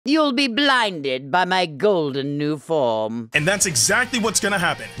You'll be blinded by my golden new form. And that's exactly what's gonna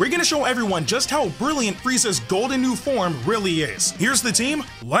happen. We're gonna show everyone just how brilliant Frieza's golden new form really is. Here's the team,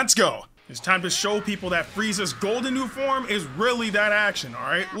 let's go. It's time to show people that Frieza's golden new form is really that action,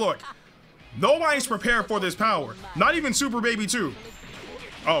 alright? Look, nobody's prepared for this power. Not even Super Baby 2.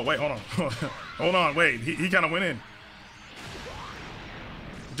 Oh, wait, hold on. Hold on, wait, he kind of went in.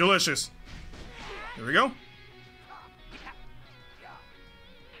 Delicious. Here we go.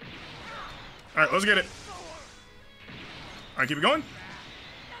 All right, let's get it. All right, keep it going.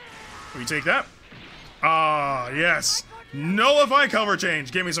 We take that. Ah, yes. Nullify cover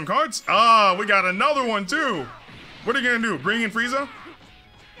change. Give me some cards. Ah, we got another one too. What are you gonna do? Bring in Frieza?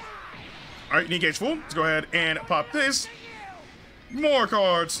 All right, knee gauge full. Let's go ahead and pop this. More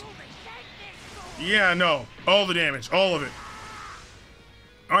cards. Yeah, no. All the damage. All of it.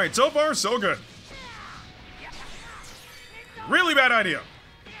 All right, so far, so good. Really bad idea.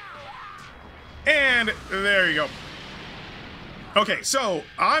 And there you go. Okay, so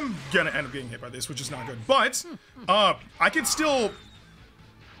I'm gonna end up getting hit by this, which is not good. But I can still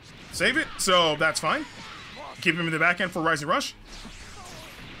save it, so that's fine. Keep him in the back end for Rising Rush.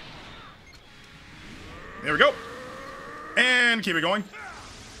 There we go. And keep it going.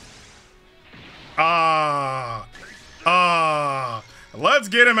 Let's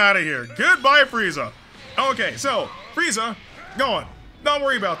get him out of here. Goodbye, Frieza. Okay, so Frieza, going. Don't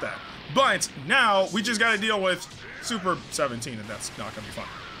worry about that. But now we just got to deal with Super 17, and that's not going to be fun.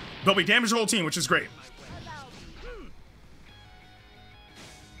 But we damaged the whole team, which is great.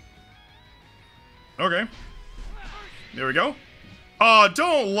 Okay. There we go. Oh,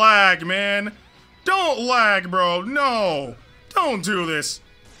 don't lag, man. Don't lag, bro. No. Don't do this.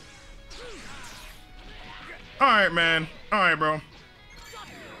 Alright, man. Alright, bro.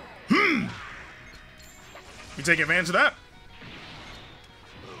 We take advantage of that.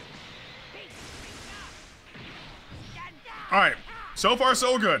 Alright, so far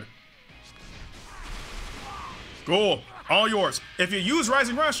so good. Cool, all yours. If you use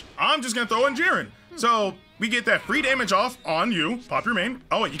Rising Rush, I'm just gonna throw in Jordyn. So we get that free damage off on you. Pop your main.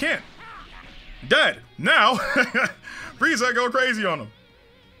 Oh wait, you can't. Dead. Now, Frieza go crazy on him.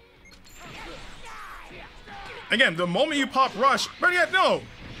 Again, the moment you pop Rush, but yet no,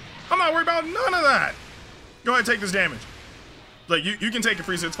 I'm not worried about none of that. Go ahead and take this damage. Like you can take it,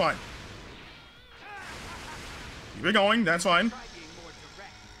 Frieza, it's fine. Keep it going, that's fine.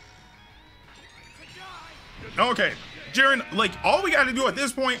 Okay, Jordyn, like, all we gotta do at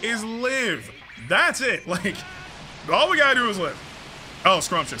this point is live. That's it, like, all we gotta do is live. Oh,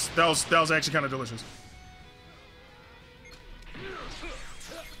 scrumptious. That was actually kind of delicious.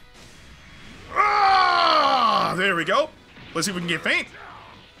 Ah, there we go. Let's see if we can get faint.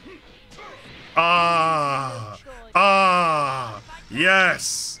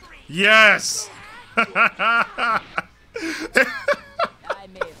 Yes. Yes. I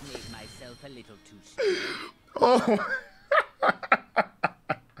may have made myself a little too soon. Oh.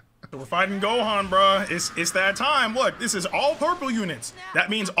 We're fighting Gohan, bruh. It's that time. Look, this is all purple units. That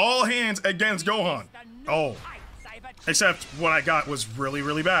means all hands against Gohan. Oh. Except what I got was really,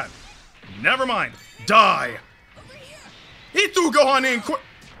 really bad. Never mind. Die. He threw Gohan in quick.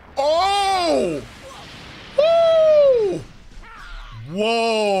 Oh! Woo!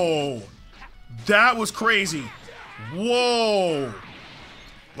 Whoa! That was crazy. Whoa!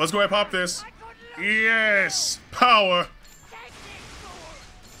 Let's go ahead and pop this. Yes! Power!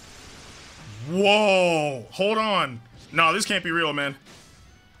 Whoa! Hold on. No, this can't be real, man.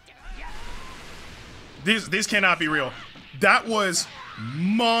 This cannot be real. That was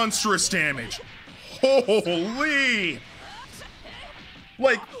monstrous damage. Holy!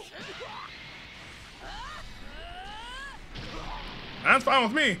 Like, that's fine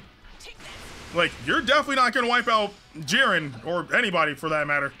with me. Like, you're definitely not gonna wipe out Jordyn, or anybody for that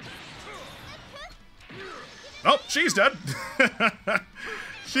matter. Oh, she's dead.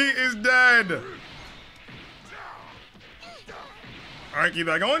 She is dead. Alright, keep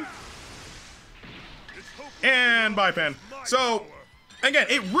that going. And bye, Pen. So, again,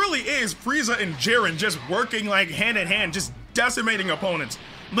 it really is Frieza and Jordyn just working like hand in hand, just decimating opponents.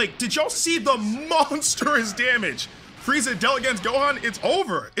 Like, did y'all see the monstrous damage Frieza dealt against Gohan? It's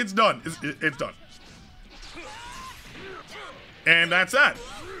over. It's done. It's done. And that's that.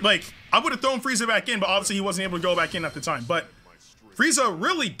 Like, I would have thrown Frieza back in, but obviously he wasn't able to go back in at the time. But Frieza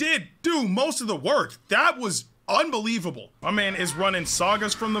really did do most of the work. That was unbelievable. My man is running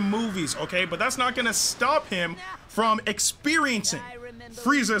sagas from the movies, okay? But that's not gonna stop him from experiencing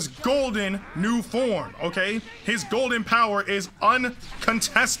Frieza's golden new form, okay? His golden power is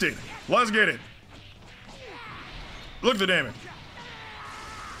uncontested. Let's get it. Look at the damage.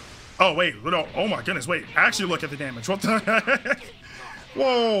 Oh, wait. No. Oh, my goodness. Wait. Actually, look at the damage. What the heck?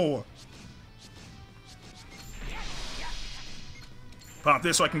 Whoa. Pop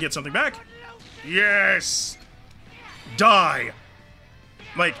this so I can get something back. Yes. Die.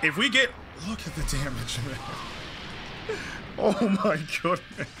 Like, if we get... Look at the damage, man. Oh, my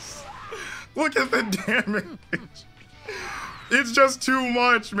goodness. Look at the damage. It's just too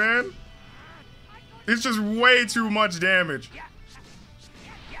much, man. It's just way too much damage.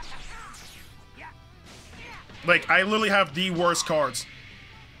 Like, I literally have the worst cards.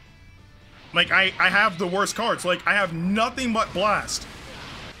 Like, I have the worst cards. Like, I have nothing but Blast.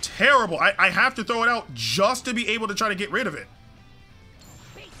 Terrible. I have to throw it out just to be able to try to get rid of it.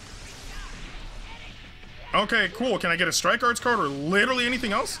 Okay, cool. Can I get a Strike Arts card or literally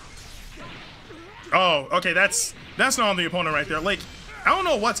anything else? Oh, okay, that's not on the opponent right there. Like, I don't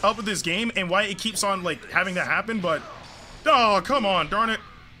know what's up with this game and why it keeps on, like, having that happen, but... Oh, come on, darn it.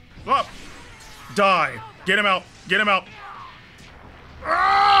 Up. Die. Get him out. Get him out.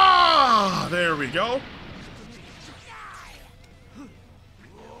 Ah! There we go.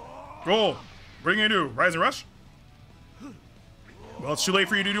 Cool. Bring in Ndew. Rise and Rush. Well, it's too late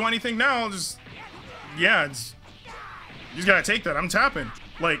for you to do anything now. Just... Yeah, it's... You just gotta take that. I'm tapping.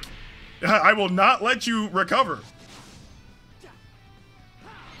 Like, I will not let you recover.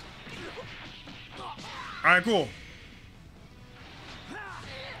 Alright, cool.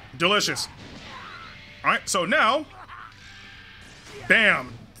 Delicious. Alright, so now...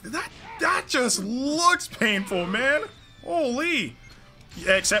 Bam. That just looks painful, man. Holy.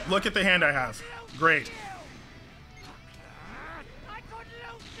 Except look at the hand I have. Great.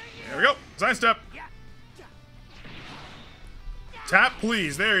 There we go. Side step. Tap,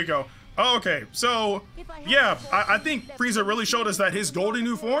 please. There you go. Oh, okay, so, yeah, I think Frieza really showed us that his golden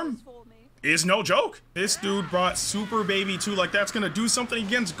new form is no joke. This dude brought Super Baby 2, like, that's gonna do something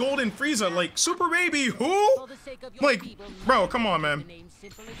against Golden Frieza. Like, Super Baby, who? Like, bro, come on, man.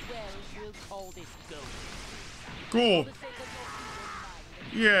 Cool.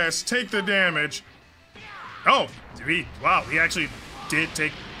 Yes, take the damage. Oh, wow, he actually did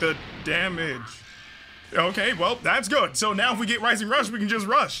take the damage. Okay, well, that's good. So now if we get Rising Rush, we can just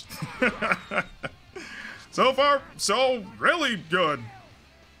rush. So far, so really good.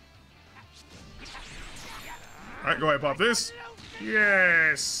 Alright, go ahead, pop this.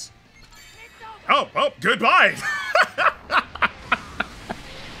 Yes. Oh, goodbye.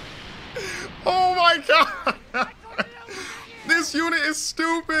 Oh my god. This unit is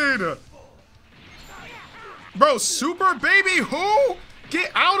stupid. Bro, Super Baby who?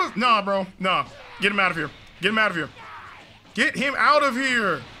 Get out of... Nah, bro. Nah. Get him out of here. Get him out of here. Get him out of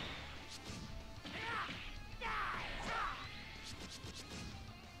here.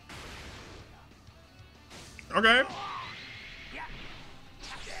 Okay.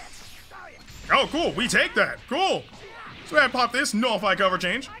 Oh, cool. We take that. Cool. So I pop this. Nullify cover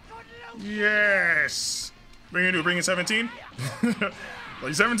change. Yes. Bring in Ndew. Bring in 17.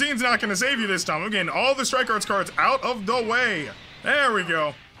 Like 17's not going to save you this time. I'm getting all the Strike Arts cards out of the way. There we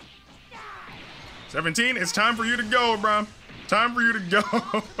go. 17, it's time for you to go, bro. Time for you to go.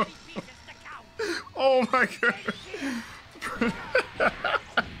 Oh my god.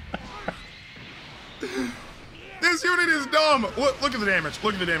 This unit is dumb. Look at the damage.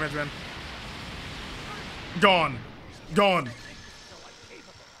 Look at the damage, man. Gone. Gone.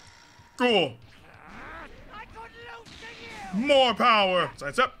 Cool. More power.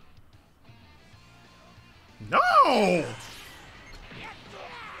 Sights up. No!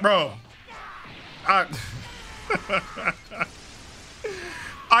 Bro. I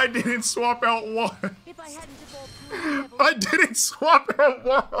didn't swap out one. I didn't swap out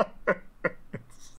one.